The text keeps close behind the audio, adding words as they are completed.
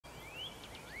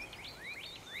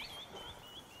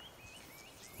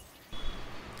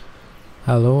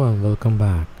Hello and welcome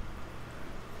back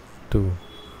to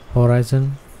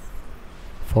Horizon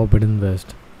Forbidden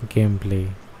West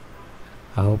gameplay.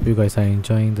 I hope you guys are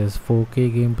enjoying this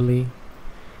 4K gameplay,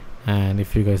 and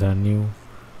if you guys are new,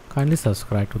 kindly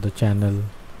subscribe to the channel.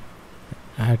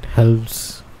 It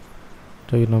helps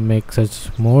to make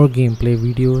such more gameplay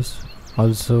videos.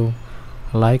 Also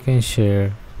like and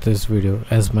share this video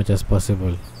as much as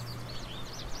possible.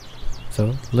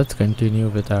 So let's continue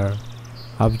with our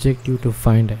objective to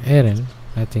find Eren.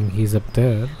 I think he's up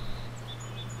there,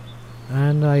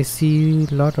 and I see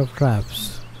a lot of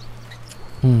traps.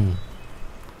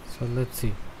 So let's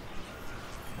see.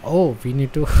 Oh, we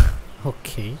need to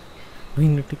okay, we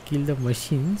need to kill the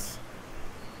machines.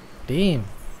 Damn.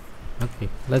 Okay,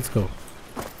 let's go.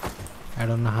 I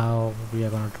don't know how we are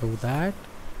gonna do that.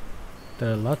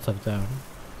 There are lots of them.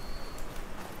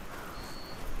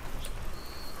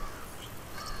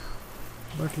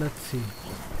 But let's see.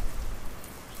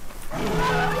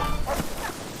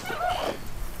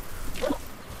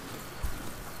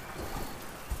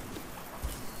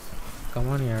 Come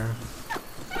on here.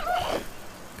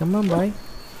 Come on, boy.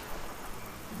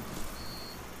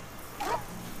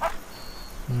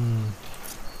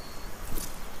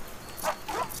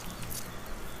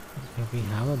 Okay, we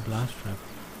have a blast trap.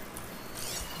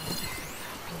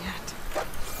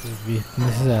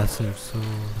 This is acid, so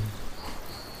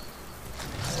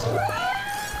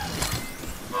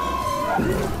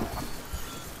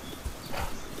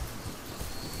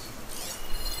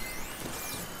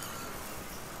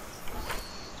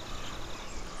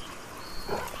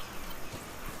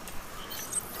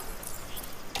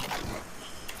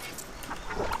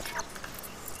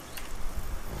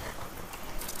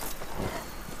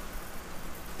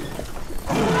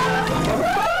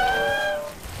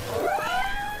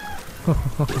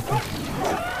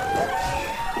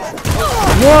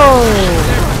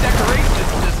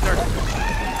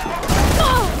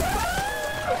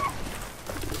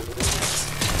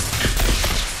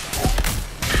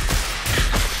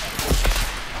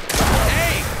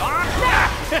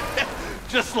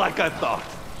just like I thought.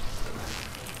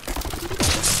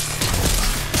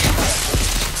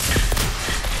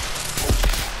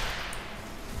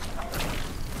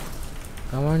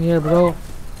 come on here, bro.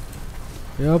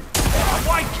 Yup.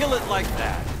 Why kill it like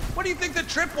that? What do you think the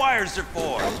tripwires are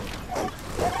for?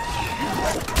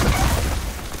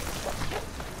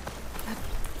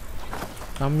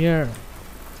 Come here.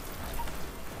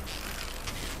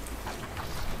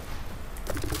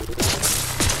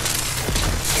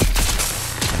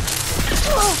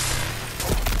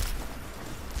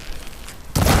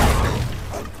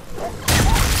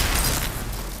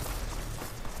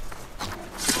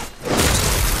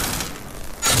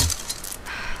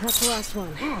 That's the last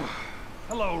one.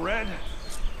 Hello, Red.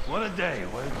 What a day,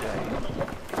 what a day.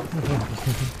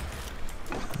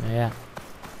 Yeah.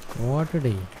 What a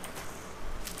day.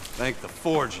 Thank the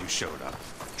forge you showed up.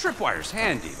 Tripwire's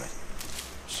handy, but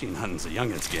machine hunting's a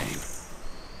youngin's game.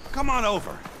 Come on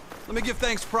over. Let me give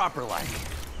thanks proper like.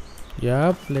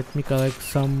 Yup, let me collect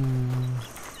some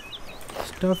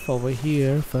stuff over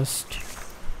here first.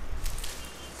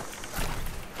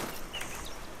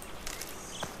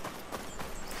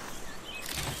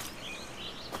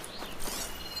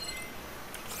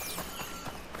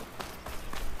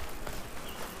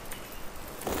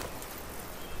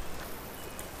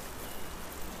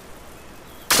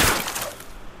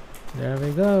 There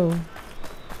we go.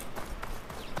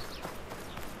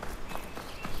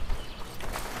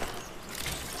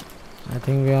 I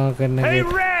think we are gonna Hey,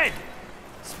 get... Red!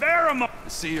 Spare him! I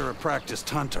see you're a practiced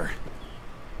hunter.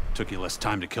 Took you less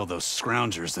time to kill those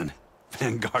scroungers than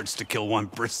vanguards to kill one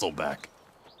bristleback.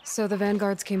 So the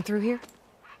vanguards came through here?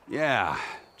 Yeah,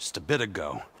 just a bit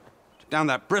ago. Down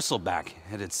that bristleback,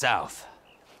 headed south.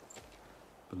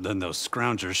 But then those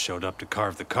scroungers showed up to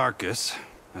carve the carcass,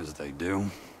 as they do.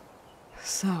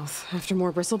 South, after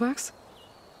more bristlebacks?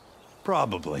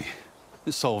 Probably.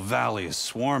 This whole valley is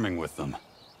swarming with them.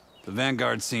 The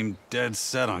vanguard seemed dead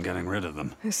set on getting rid of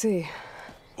them. I see.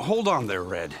 Hold on there,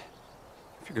 Red.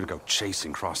 If you're gonna go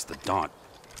chasing across the Daunt,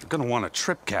 you're gonna want a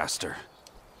tripcaster.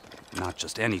 Not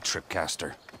just any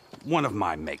tripcaster. One of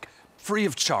my make. Free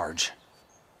of charge.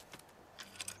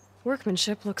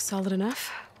 Workmanship looks solid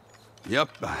enough. Yep.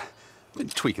 Been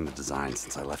tweaking the design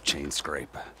since I left Chain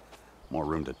Scrape. More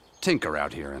room to tinker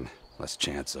out here and less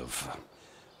chance of,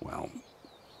 well,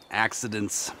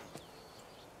 accidents.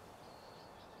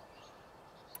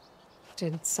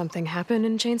 Did something happen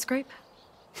in Chain Scrape?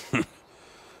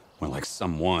 Well, like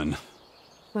someone.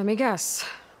 Let me guess.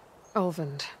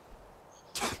 Ulvund.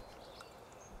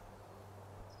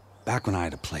 Back when I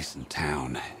had a place in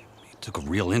town, he Took a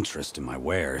real interest in my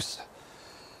wares.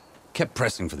 Kept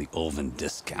pressing for the Ulven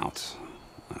discount.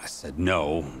 I said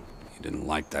no. He didn't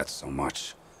like that so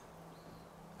much.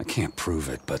 I can't prove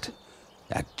it, but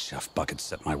that Jeff bucket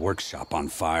set my workshop on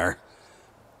fire.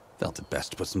 Felt it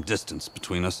best to put some distance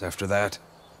between us after that.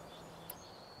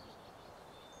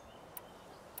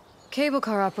 Cable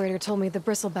car operator told me the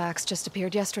bristlebacks just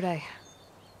appeared yesterday.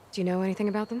 Do you know anything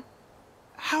about them?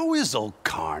 How is old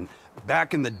Karn?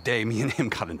 Back in the day, me and him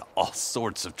got into all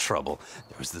sorts of trouble.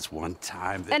 There was this one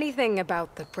time that... Anything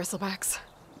about the bristlebacks?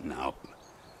 No.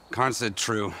 Karn said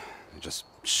true. They just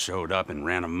showed up and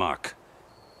ran amok.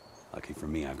 Lucky for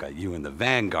me, I've got you and the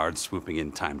Vanguard swooping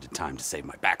in time to save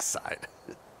my backside.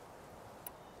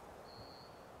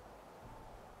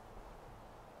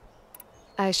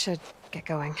 I should get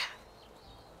going.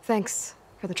 Thanks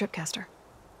for the tripcaster.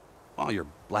 While you're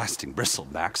blasting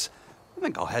bristlebacks, I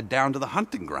think I'll head down to the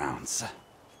hunting grounds.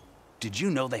 Did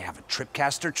you know they have a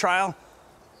tripcaster trial?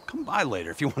 Come by later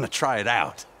if you want to try it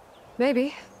out.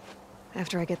 Maybe.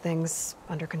 After I get things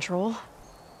under control.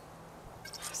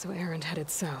 So Eren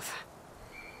headed south.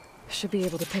 Should be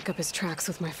able to pick up his tracks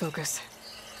with my focus.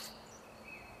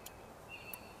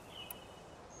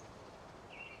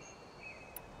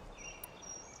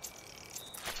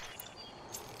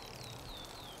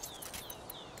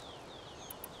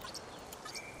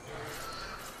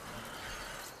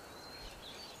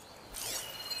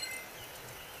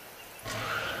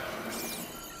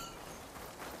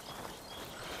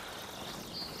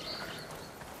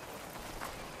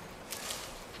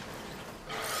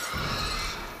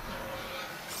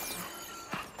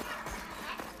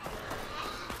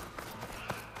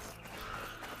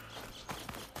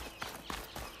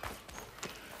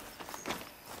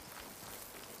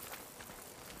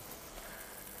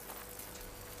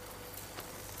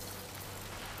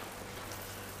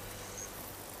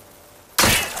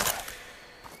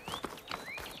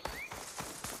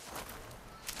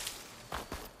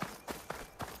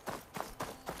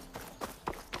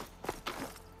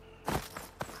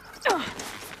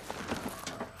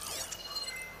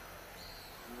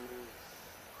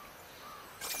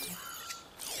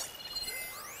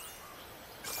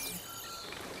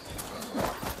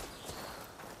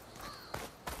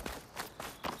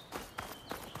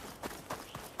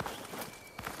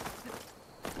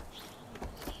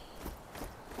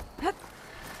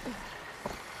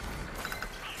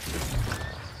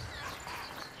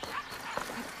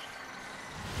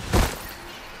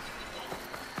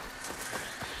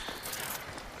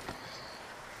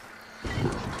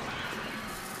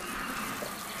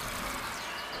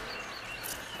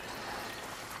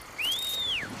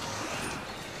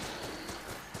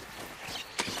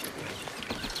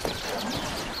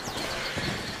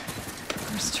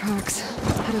 Tracks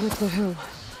headed up the hill.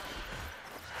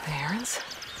 The Erens?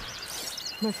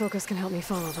 My focus can help me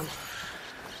follow them.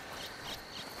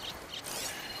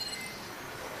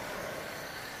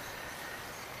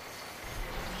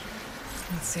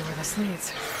 Let's see where this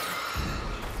leads.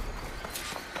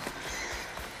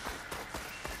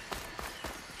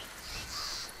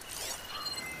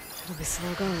 It'll be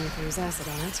slow going if there's acid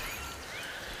on it.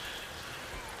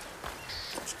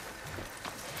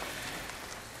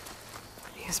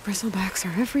 These bristlebacks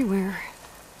are everywhere.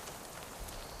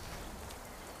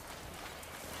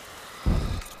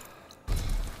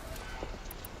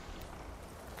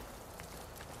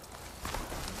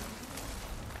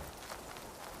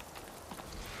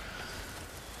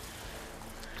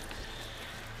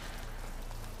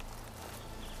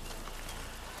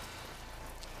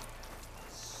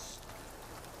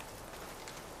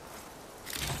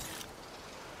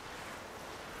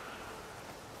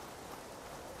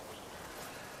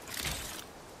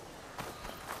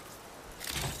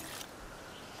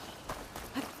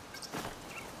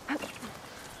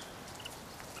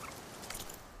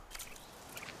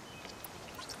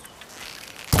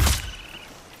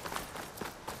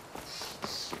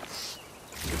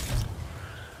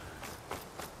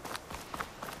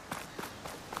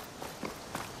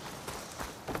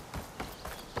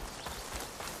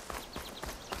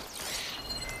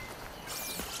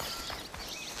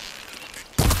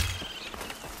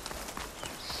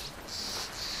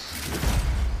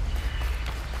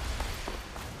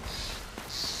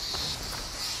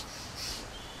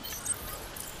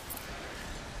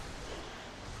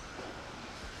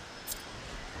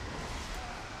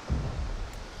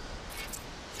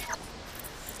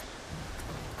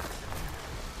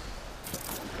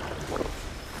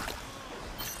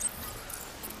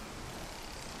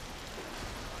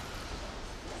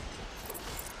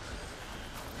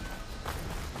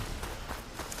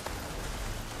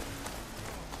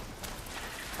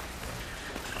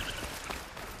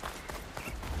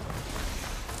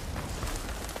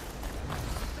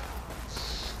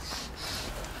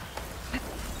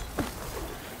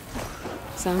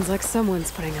 Sounds like someone's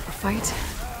putting up a fight.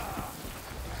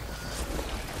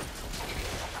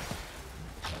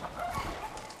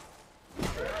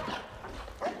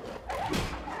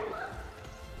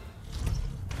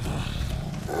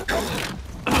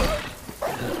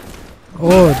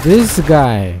 Oh, this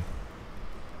guy.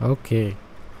 Okay.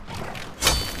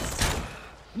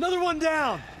 Another one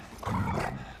down!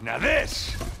 Now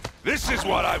this is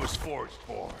what I was forged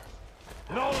for.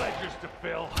 No ledgers to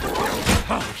fill.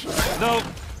 No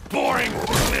boring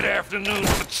mid-afternoon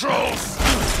patrols.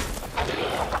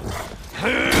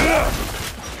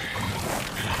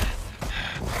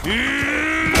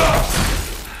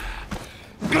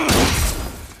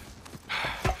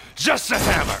 Just a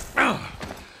hammer.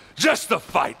 Just the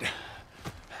fight.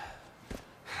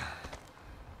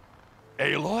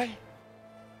 Aloy?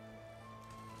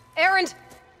 Eren!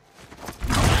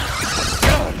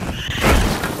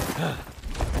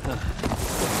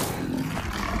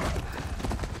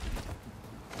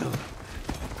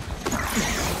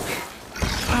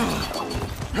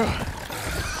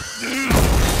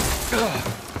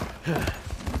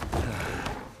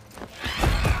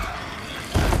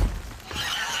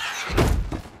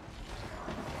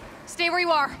 Stay where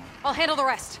you are. I'll handle the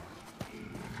rest.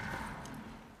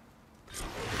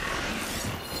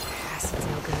 Acid's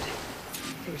no good.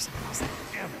 Figure something else out.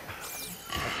 Damn it.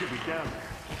 I should be down there.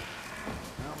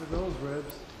 Not with those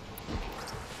ribs.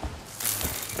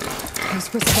 Those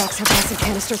wristbacks have acid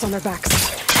canisters on their backs.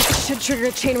 It should trigger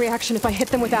a chain reaction if I hit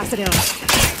them with acid arrows.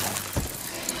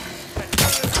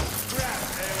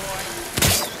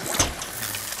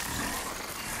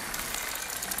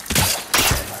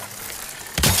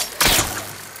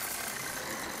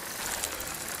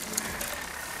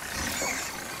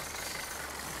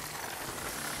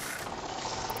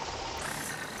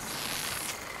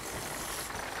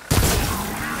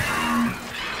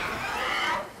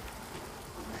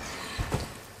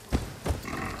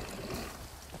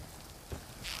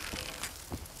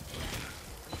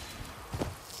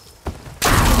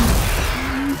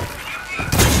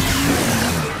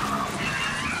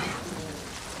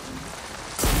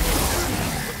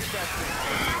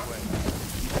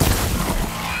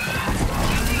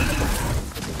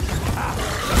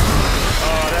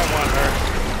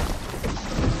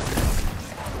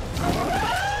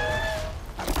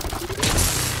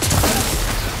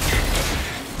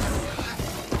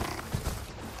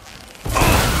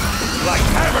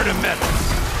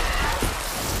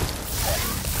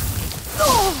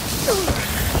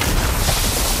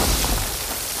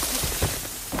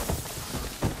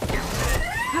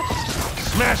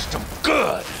 Smashed him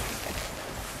good!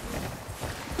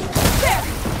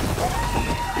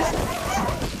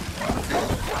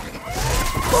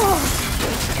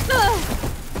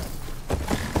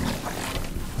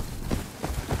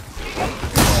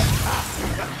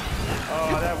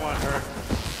 Oh, that one hurt.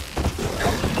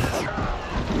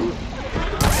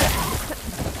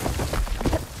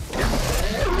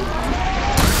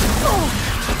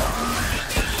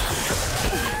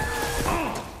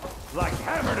 Like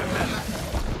hammer to metal.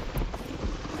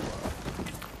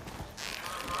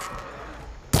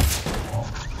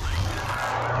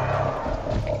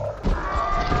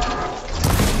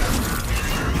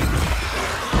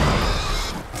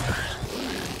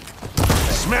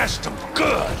 Smashed him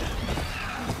good!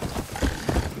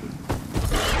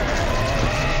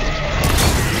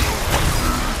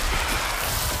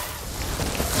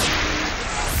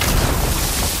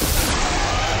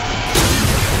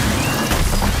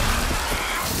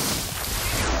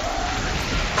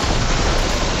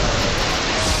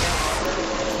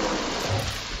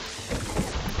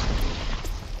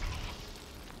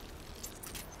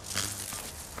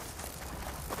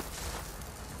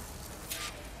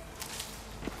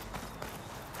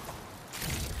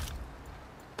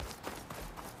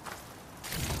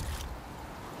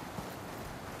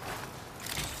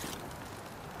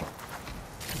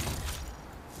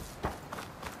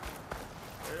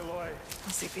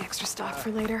 I'll save the extra stock for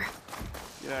later.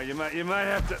 You know, you might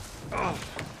have to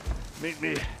meet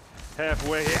me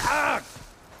halfway here. Ah!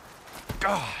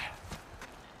 God.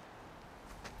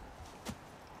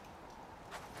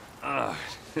 Ah.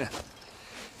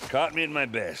 Caught me at my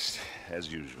best,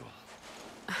 as usual.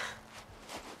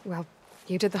 Well,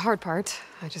 you did the hard part.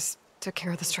 I just took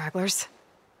care of the stragglers.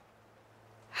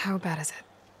 How bad is it?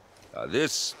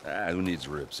 Who needs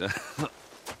ribs, huh?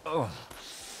 Oh.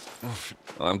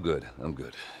 I'm good. I'm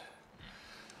good.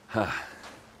 Huh.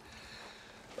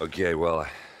 Okay, well,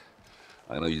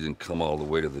 I know you didn't come all the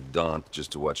way to the Daunt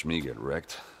just to watch me get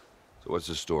wrecked. So what's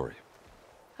the story?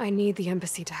 I need the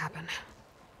embassy to happen,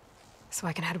 so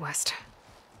I can head west.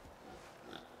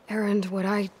 Eren, what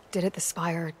I did at the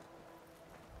Spire...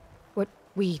 what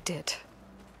we did...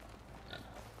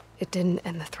 it didn't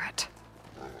end the threat.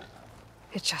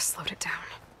 It just slowed it down.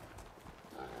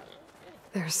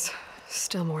 There's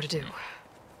still more to do.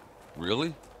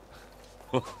 Really?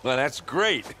 Well, that's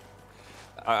great.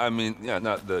 I mean, yeah,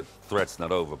 not the threat's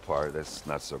not over part. That's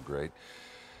not so great.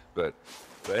 But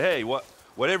hey,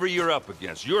 whatever you're up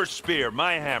against, your spear,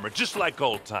 my hammer, just like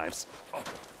old times. Oh.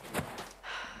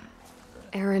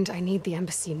 Eren, I need the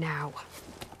embassy now.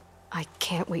 I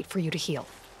can't wait for you to heal.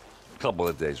 Couple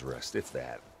of days rest, if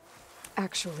that.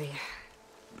 Actually,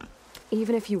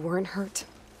 even if you weren't hurt,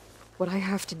 what I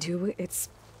have to do, it's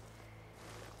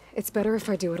better if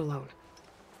I do it alone.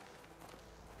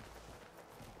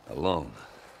 Alone?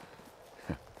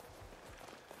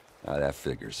 Now that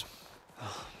figures.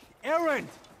 Eren!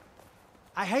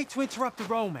 I hate to interrupt the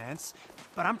romance,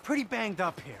 but I'm pretty banged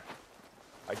up here.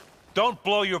 Don't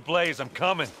blow your blaze, I'm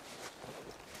coming.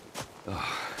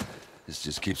 Oh, this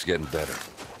just keeps getting better.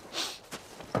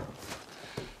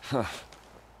 Huh.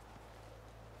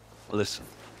 Listen,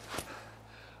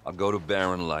 I'll go to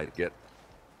Barren Light, get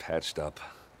patched up.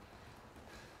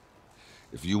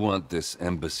 If you want this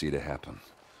embassy to happen,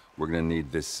 we're gonna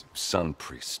need this sun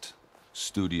priest,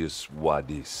 Studious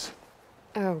Wadis.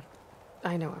 Oh,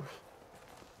 I know him.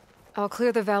 I'll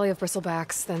clear the Valley of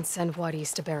Bristlebacks, then send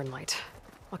Wadis to Barren Light.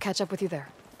 I'll catch up with you there.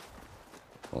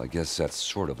 Well, I guess that's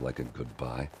sort of like a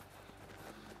goodbye.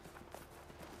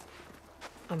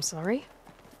 I'm sorry?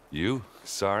 You?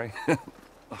 Sorry? Ugh.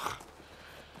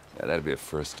 Yeah, that'd be a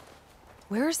first.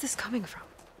 Where is this coming from?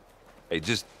 Hey,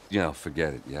 just,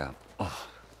 forget it, yeah. Oh,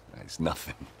 it's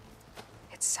nothing.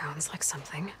 It sounds like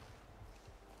something.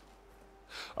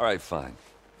 All right, fine.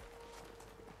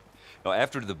 Now,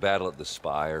 after the battle at the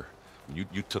Spire, when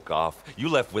you took off, you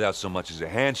left without so much as a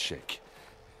handshake.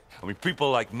 I mean, people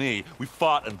like me, we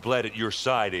fought and bled at your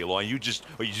side, Aloy, and you just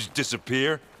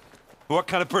disappear? What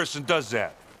kind of person does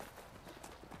that?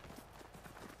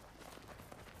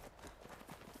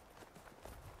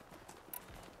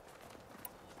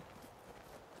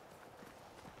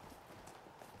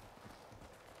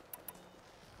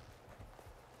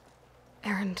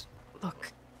 Eren,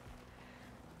 look.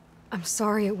 I'm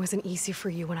sorry it wasn't easy for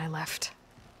you when I left.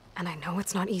 And I know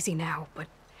it's not easy now, but...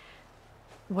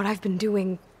 what I've been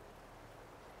doing...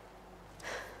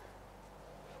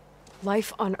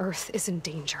 life on Earth is in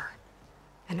danger.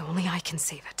 And only I can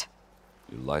save it.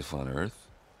 Your life on Earth?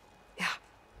 Yeah.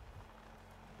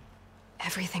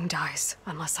 Everything dies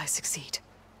unless I succeed.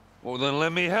 Well, then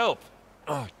let me help.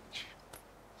 Oh.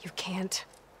 You can't.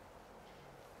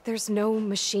 There's no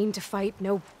machine to fight,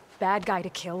 no bad guy to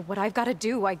kill. What I've got to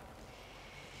do, I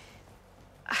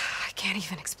can't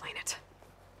even explain it.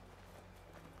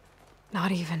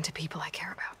 Not even to people I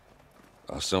care about.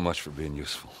 Oh, so much for being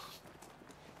useful.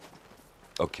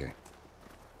 Okay,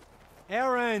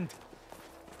 Eren!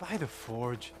 By the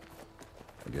forge.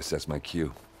 I guess that's my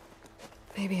cue.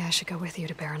 Maybe I should go with you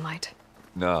to Barren Light.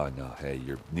 No, hey,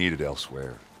 you're needed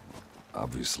elsewhere.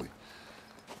 Obviously.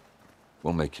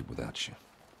 We'll make it without you.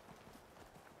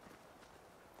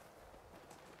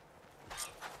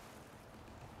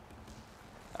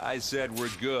 I said we're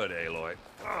good, Aloy.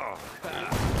 Oh. What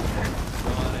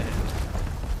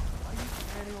are you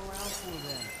standing around for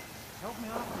then? Help me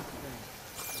off this thing.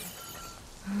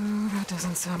 Oh, that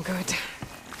doesn't sound good.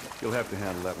 You'll have to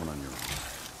handle that one on your own.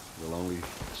 We'll only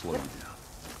slow you down.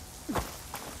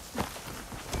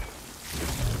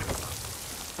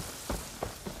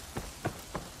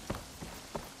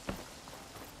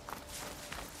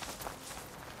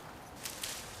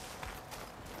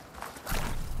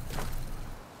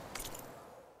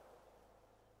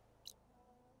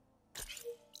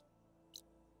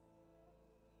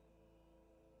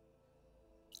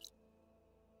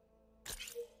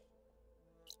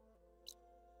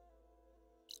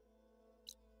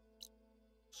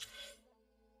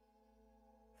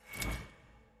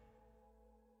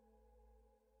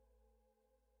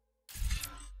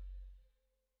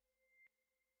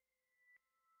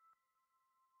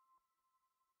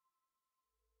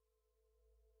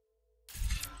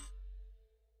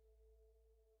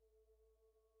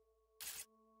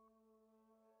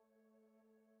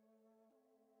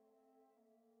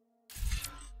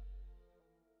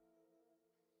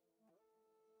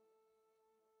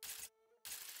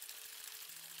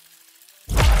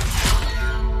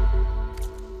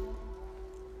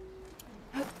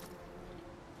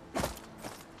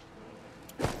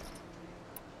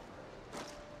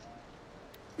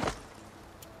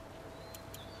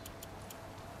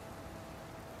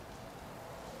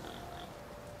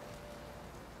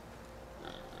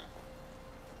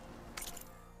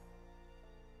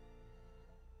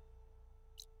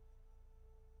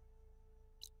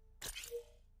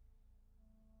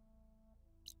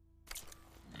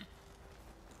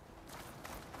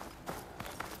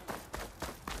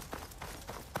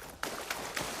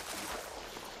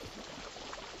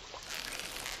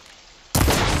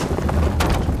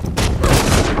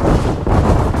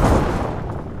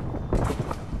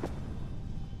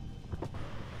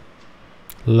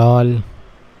 Lol.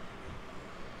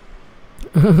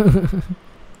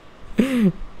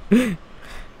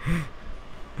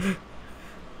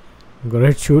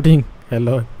 Great shooting.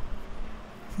 Hello.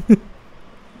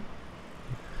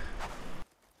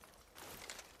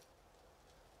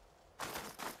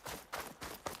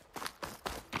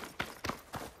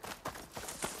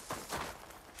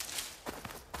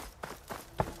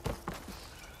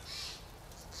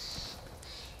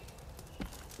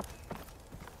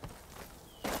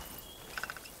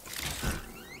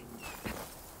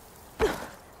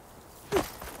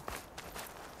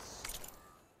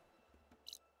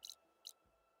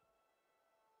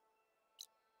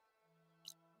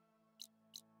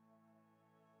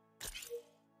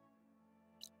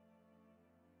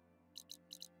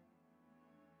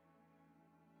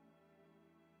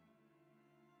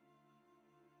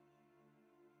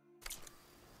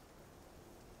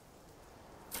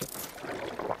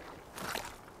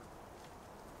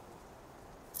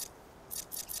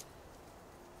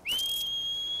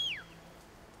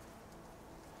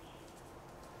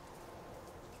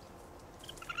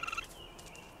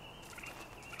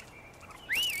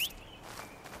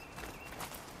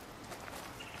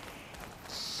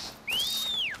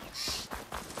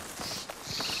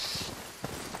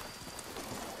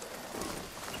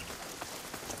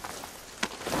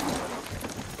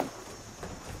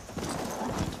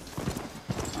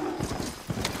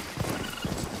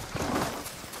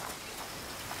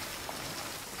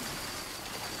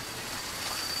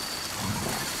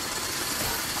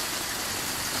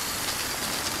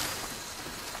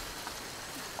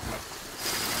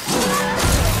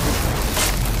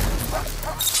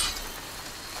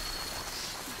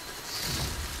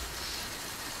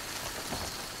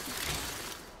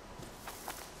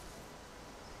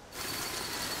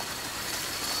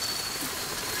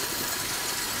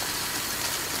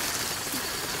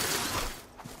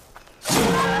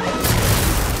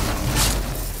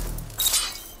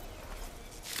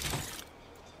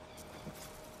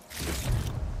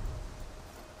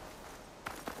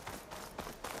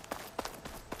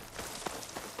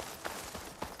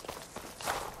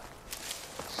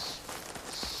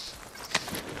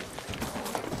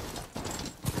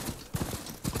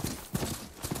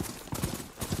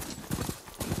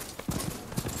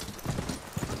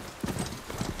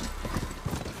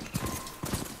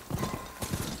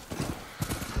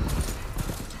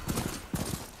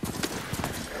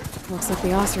 Looks like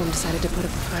the Ostrom decided to put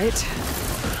up a fight.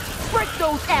 Break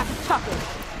those ass tuckers!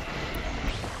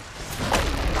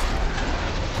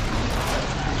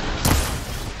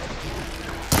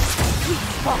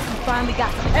 Fuck, you finally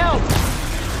got some help!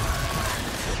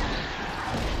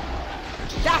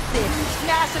 That's it!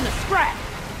 Smashing the scrap!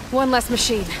 One less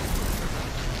machine.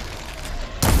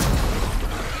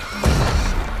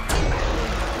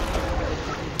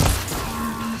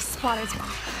 Spotted.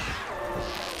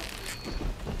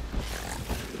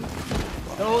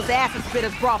 Those acid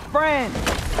spitters brought friends!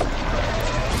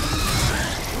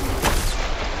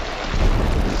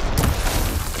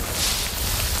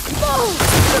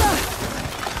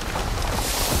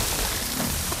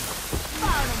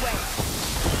 Fire away!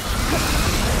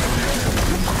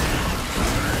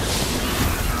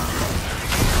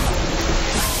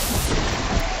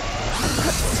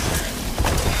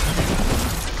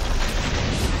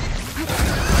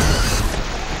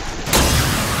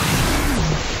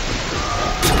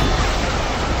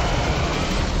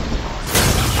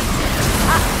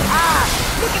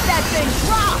 Look at that thing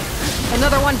drop!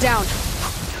 Another one down.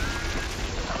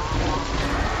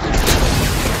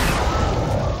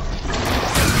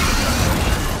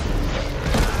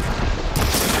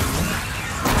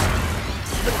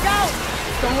 Look out!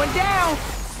 It's going down!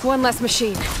 One less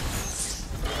machine.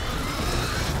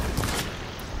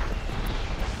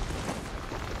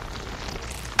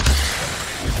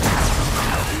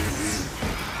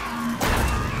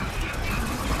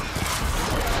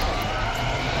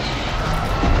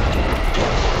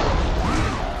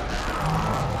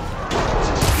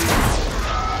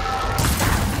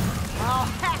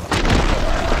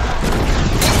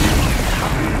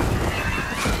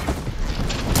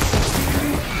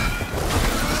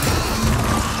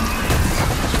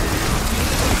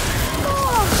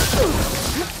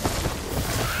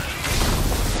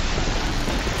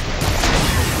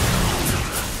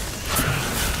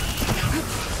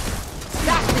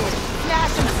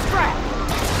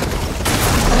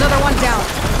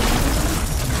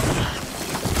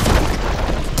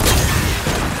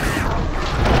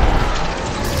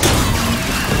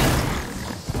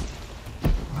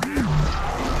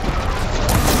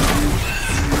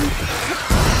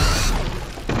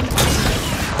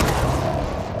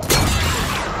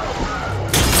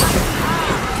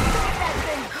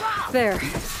 there.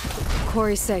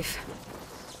 Quarry's safe.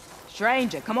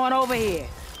 Stranger, come on over here.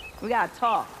 We gotta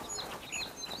talk.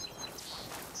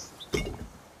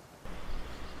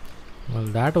 Well,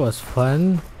 that was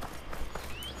fun.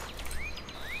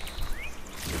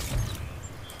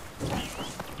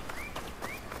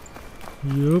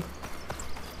 Yup.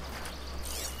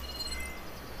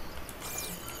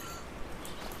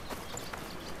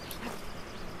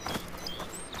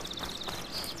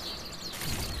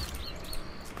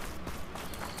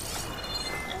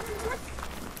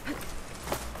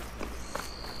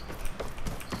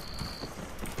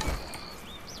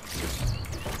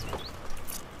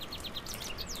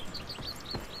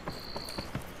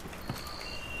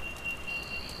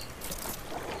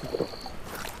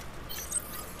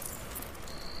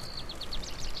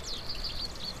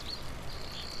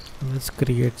 Let's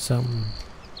create some.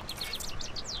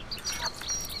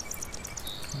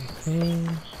 Okay.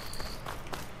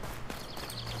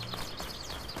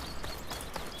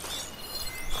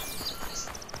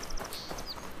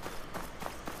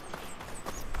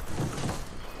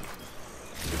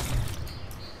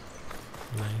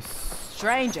 Nice.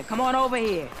 Stranger, come on over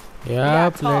here.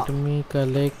 Yep, talk. let me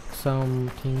collect some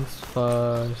things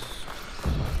first.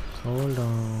 Hold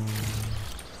on.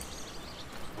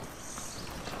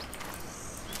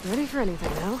 Ready for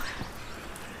anything now?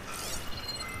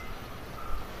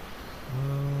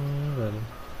 Well,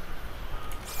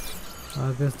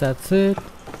 I guess that's it.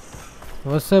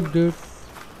 What's up, dude?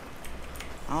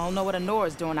 I don't know what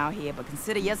Honora's doing out here, but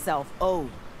consider yourself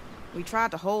owed. We tried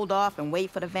to hold off and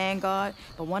wait for the Vanguard,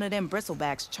 but one of them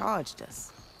bristlebacks charged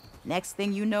us. Next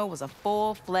thing you know was a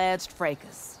full-fledged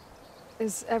fracas.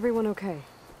 Is everyone okay?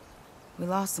 We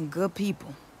lost some good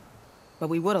people, but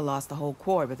we would have lost the whole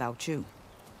quarry without you.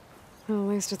 Well, at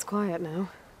least it's quiet now.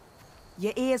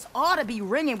 Your ears ought to be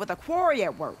ringing with a quarry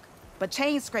at work, but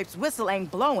Chain Scrape's whistle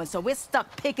ain't blowing, so we're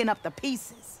stuck picking up the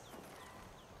pieces.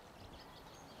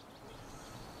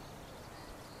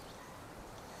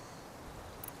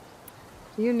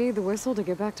 You need the whistle to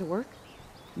get back to work?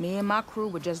 Me and my crew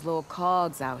were just little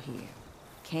cogs out here.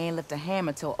 Can't lift a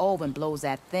hammer till Olvin blows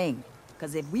that thing.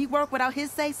 Cause if we work without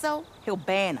his say-so, he'll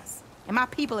ban us. And my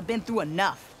people have been through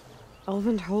enough.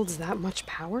 Ulvund holds that much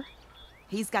power?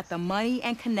 He's got the money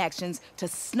and connections to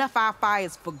snuff our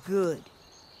fires for good.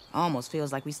 Almost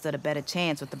feels like we stood a better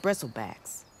chance with the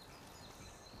bristlebacks.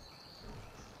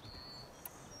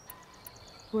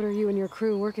 What are you and your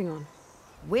crew working on?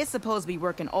 We're supposed to be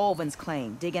working Olvin's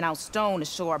claim, digging out stone to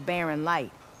shore a barren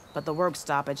light. But the work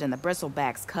stoppage and the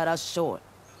bristlebacks cut us short.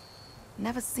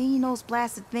 Never seen those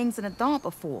blasted things in a dump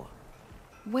before.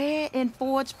 Where in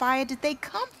Forge Fire did they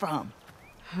come from?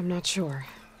 I'm not sure.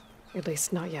 At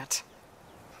least not yet.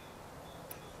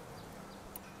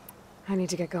 I need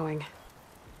to get going.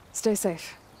 Stay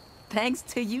safe. Thanks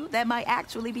to you, that might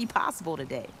actually be possible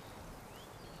today.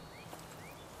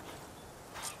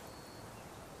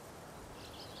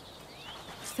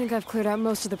 I think I've cleared out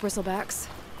most of the bristlebacks.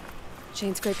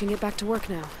 Chain Scrape can get back to work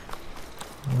now.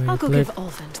 I'll go give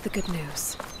Ulvund the good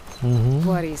news.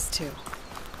 Buddies too.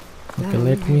 Okay,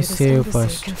 let me save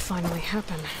first. Can finally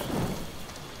happen.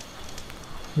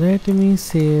 Let me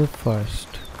save first.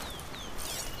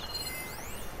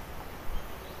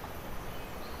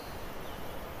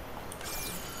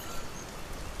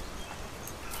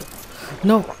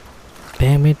 No,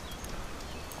 damn it.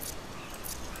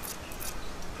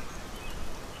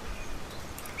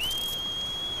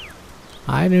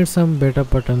 I need some better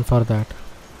button for that.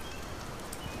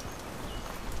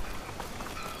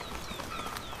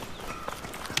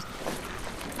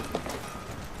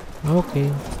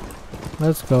 Okay,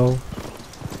 let's go.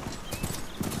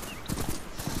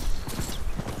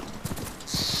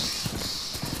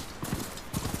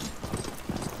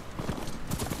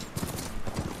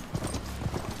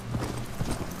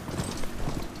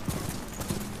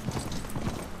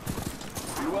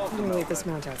 I'm gonna leave this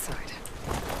mount outside.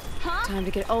 Time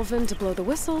to get Ulvund to blow the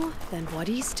whistle, then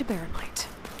Wadis to Barren Light.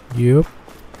 Yup.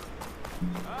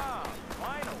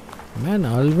 Man,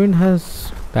 Ulvund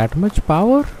has that much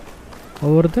power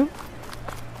over them?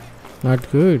 Not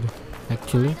good,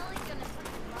 actually.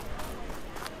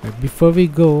 But before we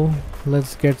go,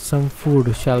 let's get some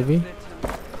food, shall we?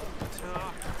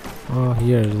 Oh,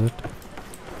 here is it.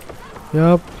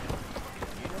 Yup.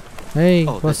 Hey,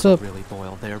 what's up? Really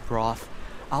boil their broth.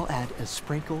 I'll add a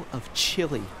sprinkle of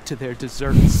chili to their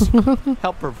desserts.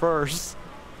 How perverse.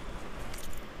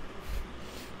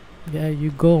 Yeah,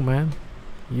 you go, man.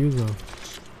 You go.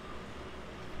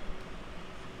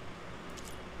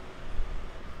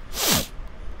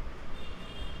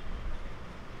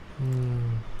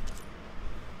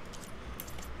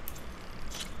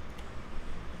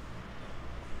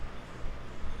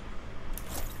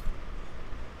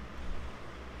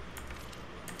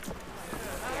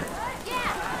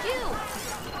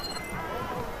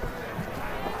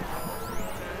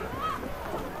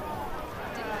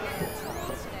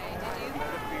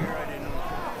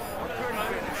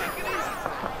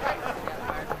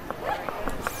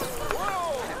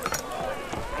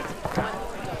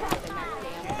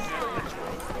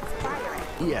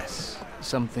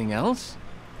 something else?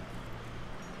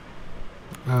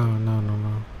 Oh, no.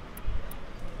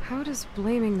 How does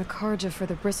blaming the Karja for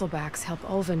the bristlebacks help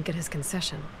Ulvin get his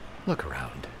concession? Look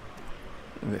around.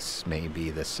 This may be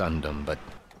the Sundom, but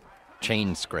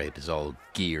chain scrape is all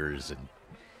gears and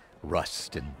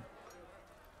rust and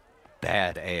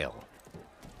bad ale.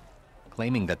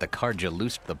 Claiming that the Karja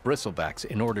loosed the bristlebacks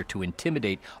in order to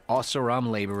intimidate Oseram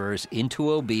laborers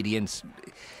into obedience.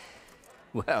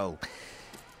 Well,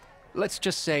 let's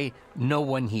just say no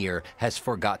one here has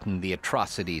forgotten the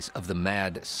atrocities of the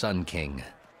Mad Sun King.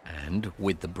 And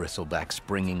with the bristlebacks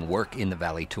bringing work in the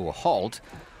valley to a halt,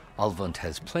 Ulvund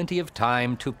has plenty of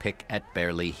time to pick at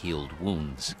barely healed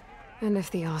wounds. And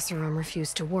if the Oseram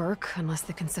refuse to work, unless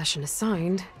the concession is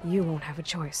signed, you won't have a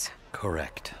choice.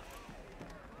 Correct.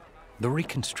 The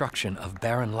reconstruction of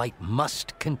Barren Light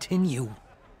must continue.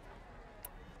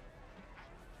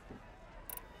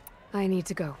 I need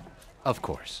to go. Of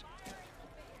course.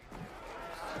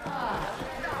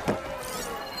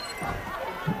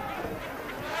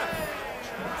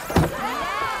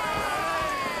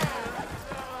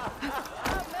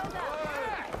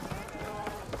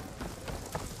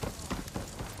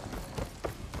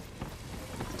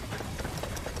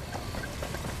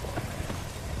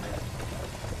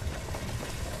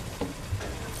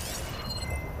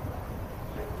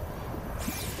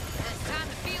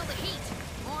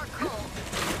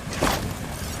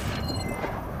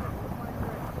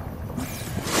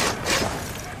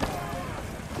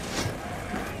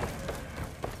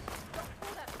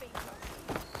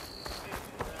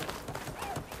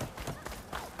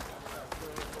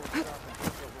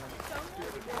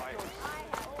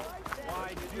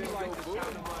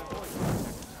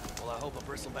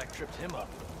 Bristleback tripped him up.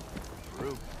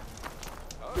 Rude.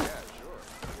 Oh yeah,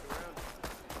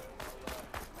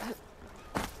 sure.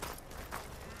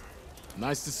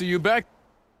 Nice to see you back.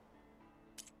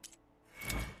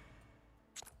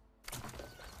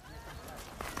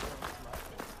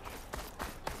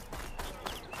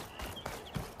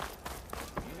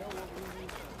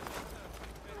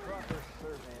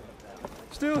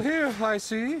 Still here, I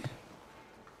see.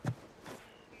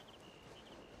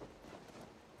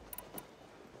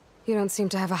 You don't seem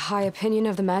to have a high opinion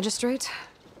of the magistrate?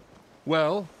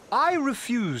 Well, I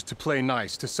refuse to play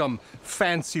nice to some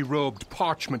fancy-robed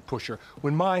parchment pusher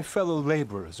when my fellow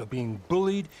laborers are being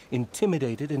bullied,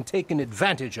 intimidated, and taken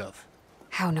advantage of.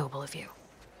 How noble of you.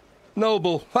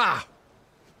 Noble? Ha!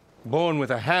 Born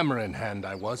with a hammer in hand,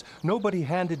 I was. Nobody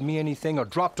handed me anything or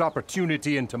dropped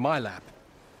opportunity into my lap.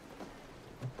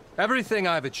 Everything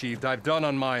I've achieved, I've done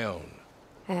on my own.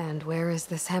 And where is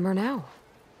this hammer now?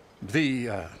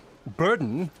 The,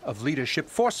 burden of leadership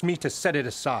forced me to set it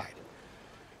aside.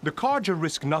 The Karja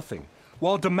risk nothing,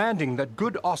 while demanding that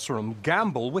good Oseram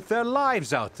gamble with their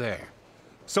lives out there.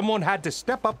 Someone had to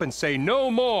step up and say no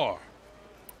more.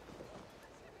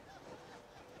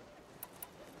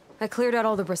 I cleared out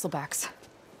all the bristlebacks.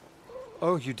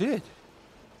 Oh, you did?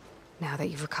 Now that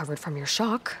you've recovered from your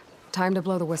shock, time to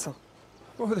blow the whistle.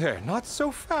 Oh, there, not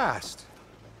so fast.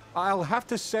 I'll have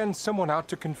to send someone out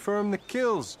to confirm the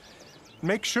kills.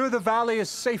 Make sure the valley is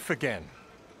safe again.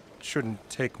 It shouldn't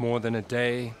take more than a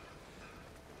day.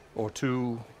 Or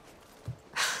two.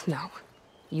 No.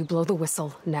 You blow the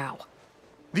whistle now.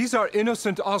 These are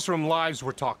innocent Oseram lives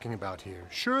we're talking about here.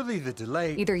 Surely the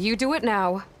delay... Either you do it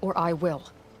now, or I will.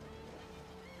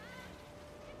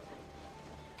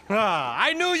 Ah,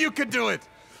 I knew you could do it!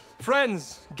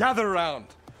 Friends, gather around.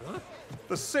 Huh?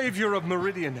 The savior of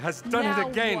Meridian has done it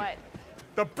again. What?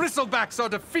 The bristlebacks are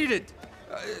defeated.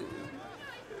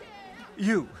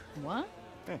 You. What?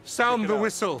 Sound the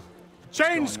whistle.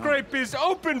 Chain scrape is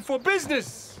open for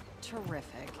business.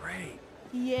 Terrific. Great.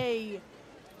 Yay.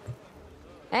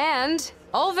 And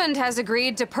Ulvund has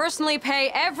agreed to personally pay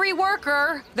every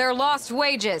worker their lost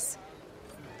wages.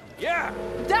 Yeah.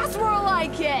 That's more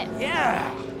like it.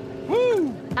 Yeah.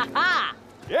 Woo. Ha-ha.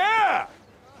 Yeah.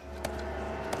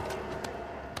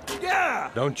 Yeah.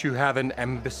 Don't you have an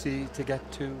embassy to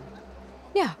get to?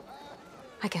 Yeah.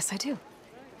 I guess I do.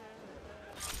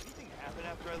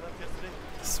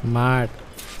 Smart.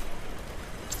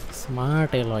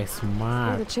 Smart, Aloy, Well,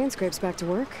 smart. the chain scrape's back to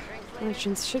work.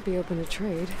 Merchants should be open to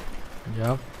trade.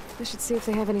 Yup. I should see if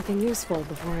they have anything useful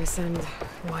before I send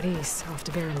Wadis off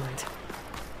to Barrenland.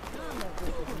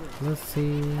 Let's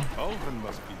see. Ulvin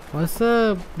must be. What's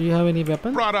up? Do you have any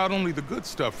weapons? Brought out only the good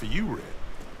stuff for you, Red.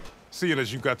 Seeing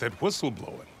as you got that whistle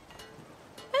blowing.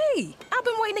 Hey, I've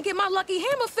been waiting to get my lucky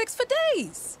hammer fixed for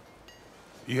days.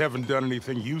 You haven't done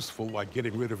anything useful like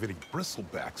getting rid of any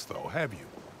bristlebacks, though, have you?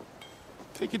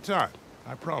 Take your time.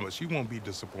 I promise you won't be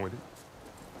disappointed.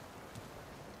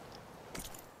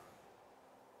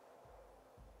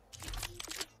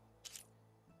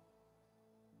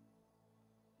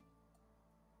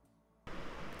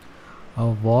 A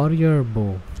warrior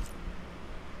bow.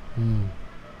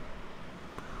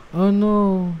 Oh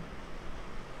no.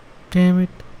 Damn it.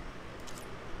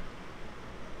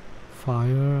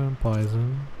 Fire and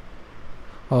poison.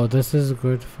 Oh, this is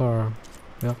good for...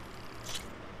 Yep.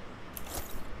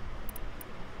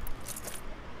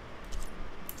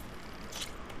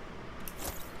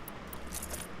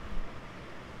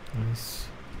 Nice.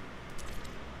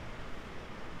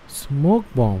 Smoke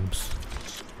bombs.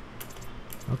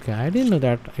 Okay, I didn't know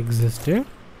that existed.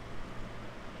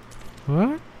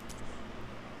 What?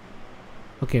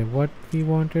 Okay, what we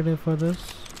wanted for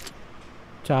this?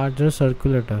 Charger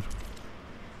circulator.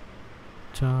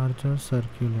 Charger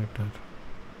circulator.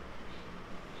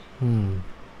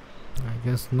 I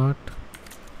guess not.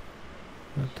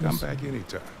 Come back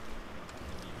anytime.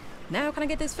 Now can I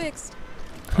get this fixed?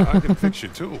 I can fix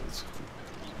your tools.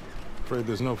 Afraid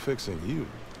there's no fixing you.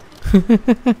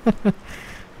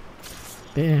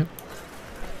 Damn.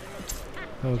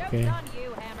 Okay. Joke's on you,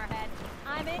 Hammerhead.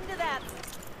 I'm into that.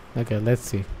 Okay, let's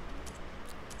see.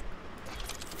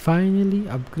 Finally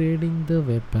upgrading the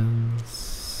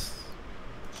weapons.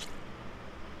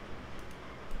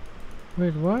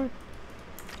 Wait, what?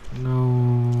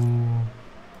 No.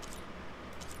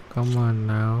 Come on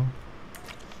now.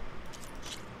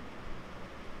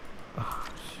 Oh,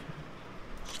 shit.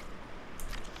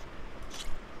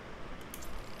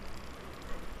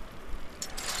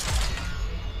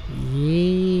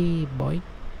 Yay, boy.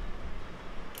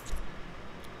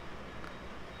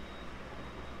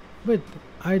 But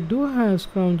I do have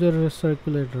scoundrel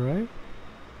circulator, right?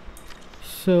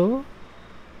 So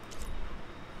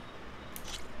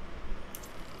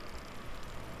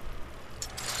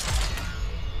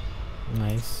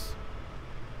nice.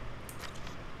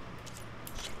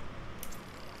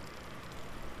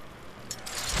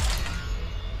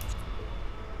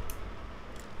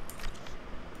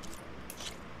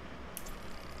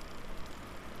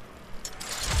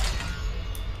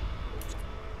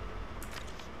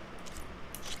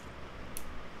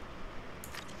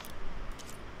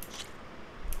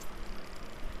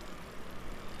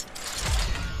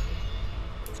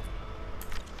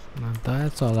 Now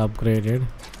that's all upgraded.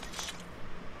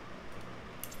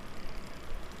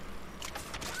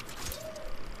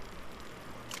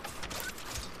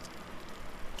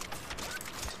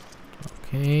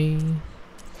 Okay,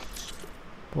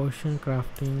 potion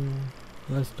crafting,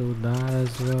 let's do that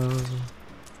as well.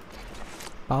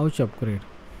 Pouch upgrade.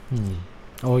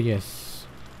 Oh yes,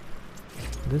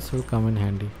 this will come in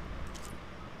handy.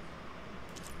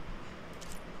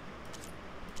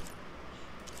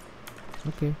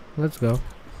 Okay, let's go.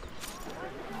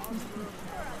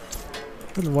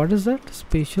 But what is that?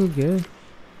 Spatial gear?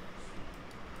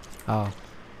 Oh.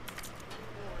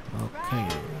 Okay.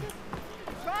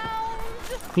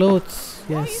 Clothes,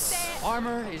 yes.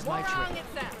 Armor is my trade.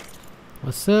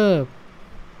 What's up?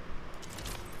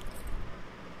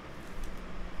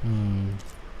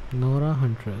 Nora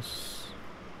Huntress.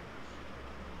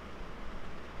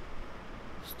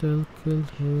 Still kill,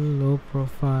 low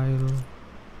profile.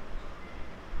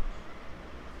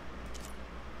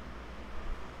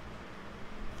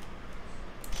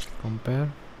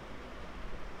 Compare.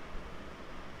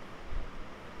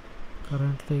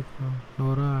 Currently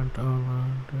Nora and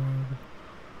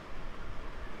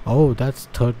oh, that's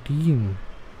 13.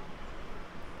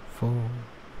 4.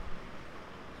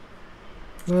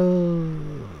 Well,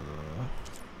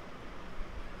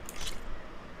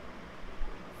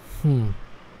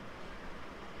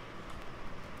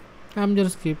 I'm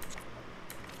just keep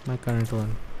my current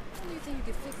one.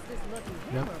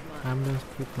 Yep, I'm just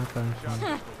keep my current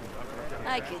one.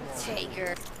 I could take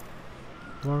her.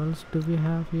 What else do we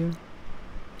have here?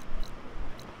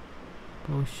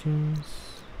 Potions.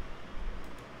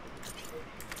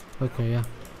 Okay, yeah.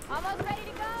 Almost ready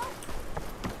to go?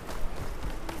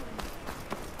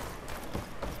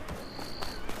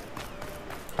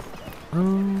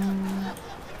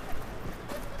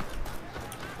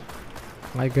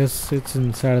 I guess it's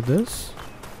inside this.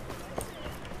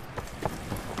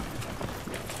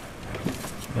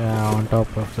 Yeah, on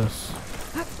top of this.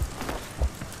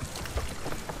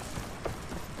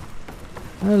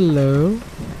 Hello.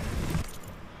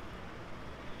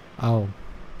 Oh.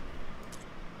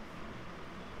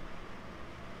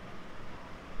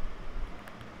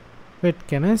 Wait,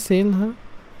 can I sail her?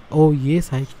 Oh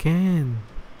yes, I can.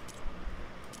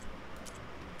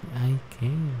 I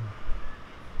can.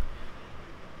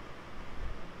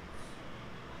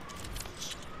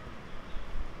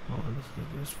 Oh, this is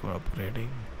just for upgrading.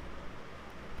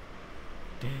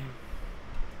 Damn.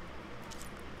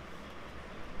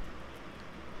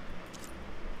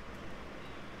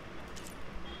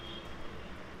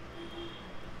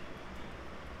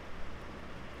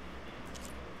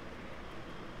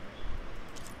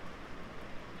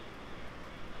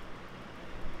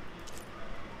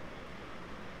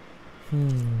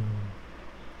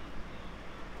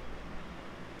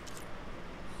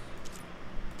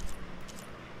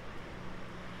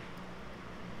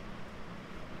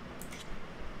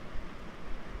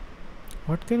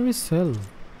 What can we sell?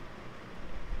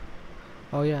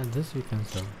 Oh yeah, this we can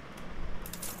sell.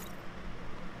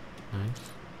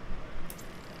 Nice.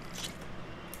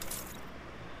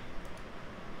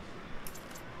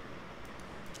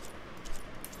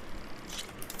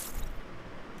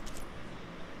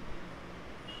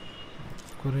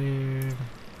 Upgrade.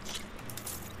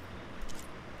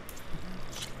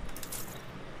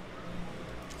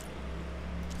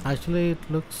 Actually, it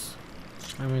looks,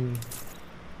 I mean,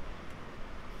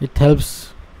 it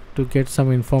helps to get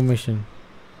some information,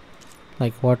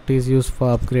 like what is used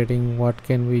for upgrading, what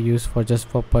can we use for just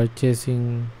for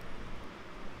purchasing.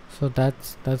 So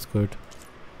that's good.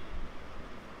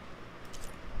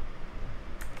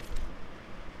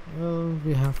 Well,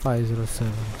 we have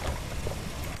 507.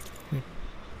 Wait,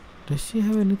 does she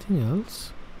have anything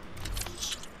else?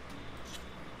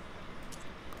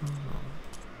 Oh, no.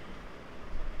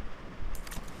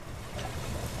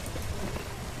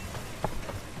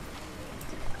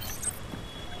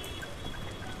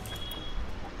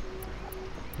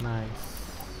 Nice.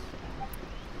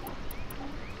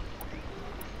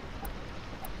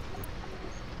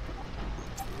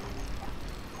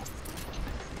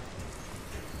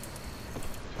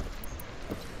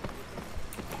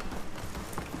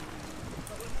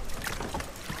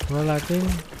 Well, I think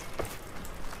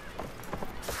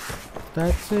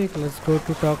that's it. Let's go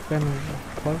to talk and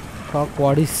talk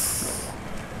Wadis.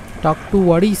 Talk to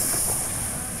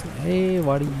Wadis. Hey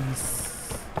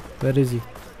Wadis. Where is he?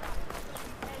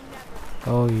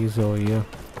 Oh, he's over here.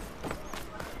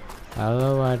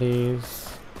 Hello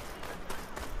Wadis.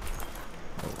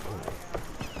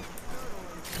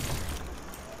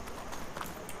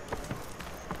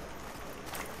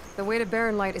 The way to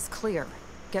Barren Light is clear.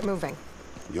 Get moving.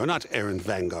 You're not errand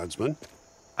vanguardsman.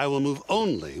 I will move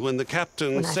only when the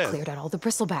captain When says... I've cleared out all the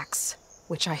bristlebacks,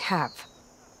 which I have.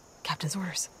 Captain's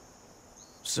orders.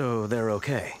 So they're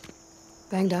okay?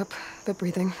 Banged up, but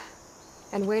breathing.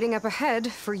 And waiting up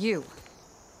ahead for you.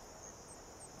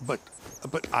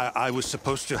 But I was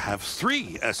supposed to have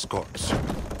 3 escorts.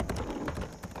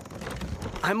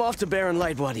 I'm off to Barren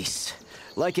Light, Wadis.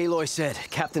 Like Aloy said,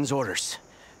 Captain's orders.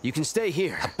 You can stay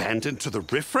here. Abandoned to the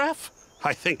riffraff?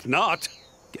 I think not.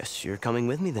 Guess you're coming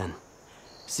with me then.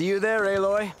 See you there,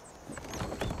 Aloy.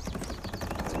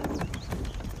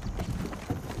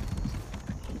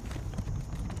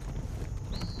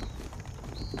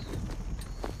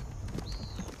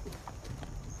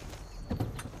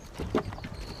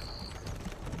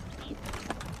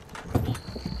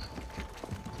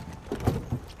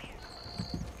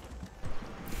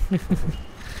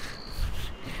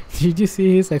 Did you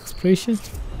see his expression?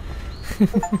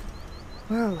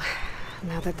 Well,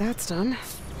 now that that's done,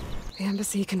 the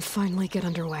embassy can finally get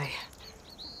underway.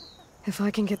 If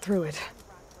I can get through it,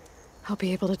 I'll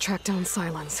be able to track down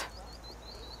Silence.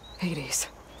 Hades.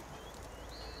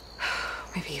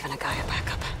 Maybe even a Gaia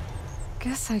backup.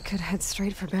 Guess I could head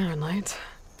straight for Barren Light.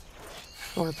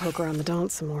 Or poke around the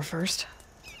Daunt some more first.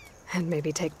 And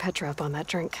maybe take Petra up on that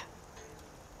drink.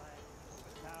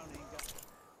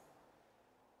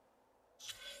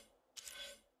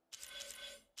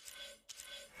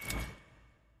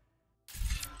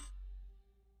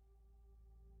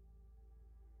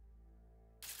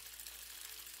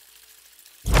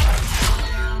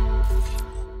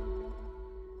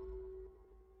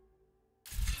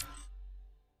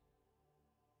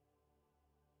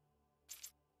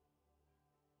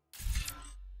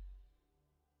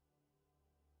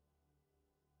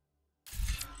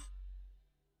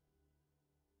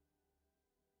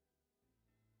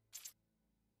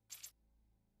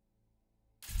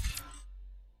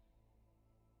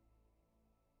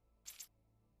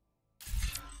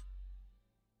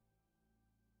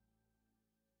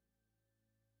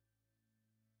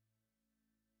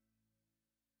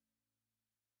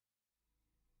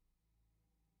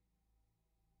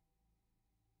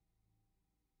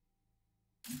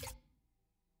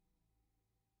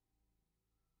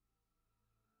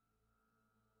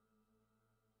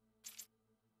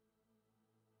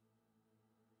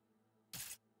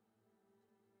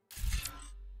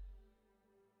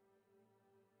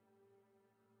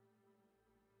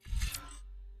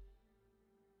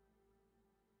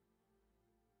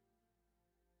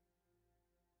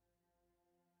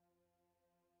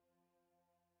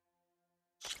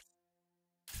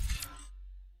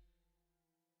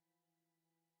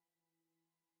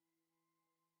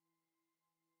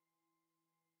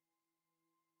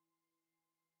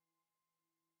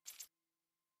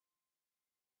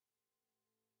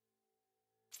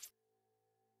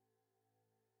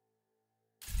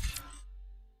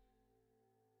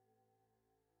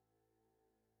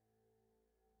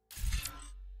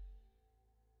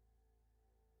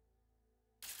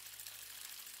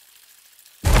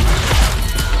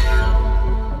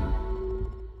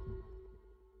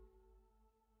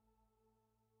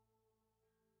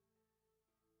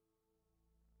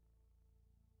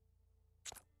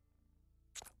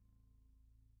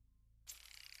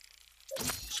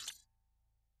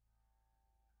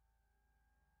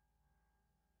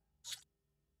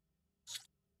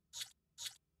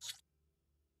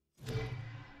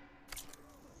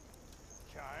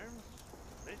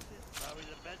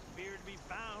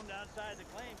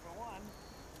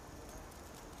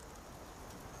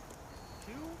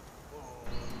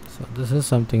 So this is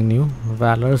something new.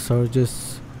 Valor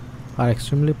surges are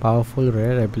extremely powerful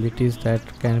rare abilities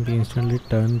that can be instantly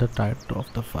turn the tide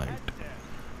of the fight.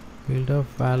 Build up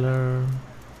Valor.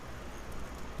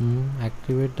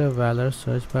 Activate the Valor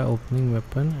surge by opening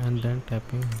weapon and then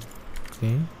tapping.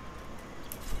 Okay.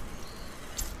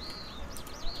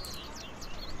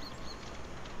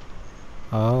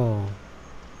 Oh.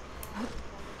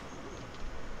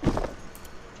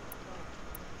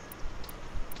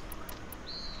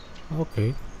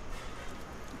 Okay.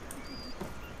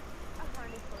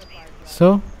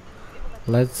 So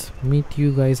let's meet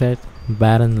you guys at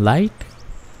Barren Light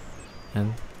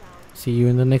and see you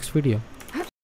in the next video.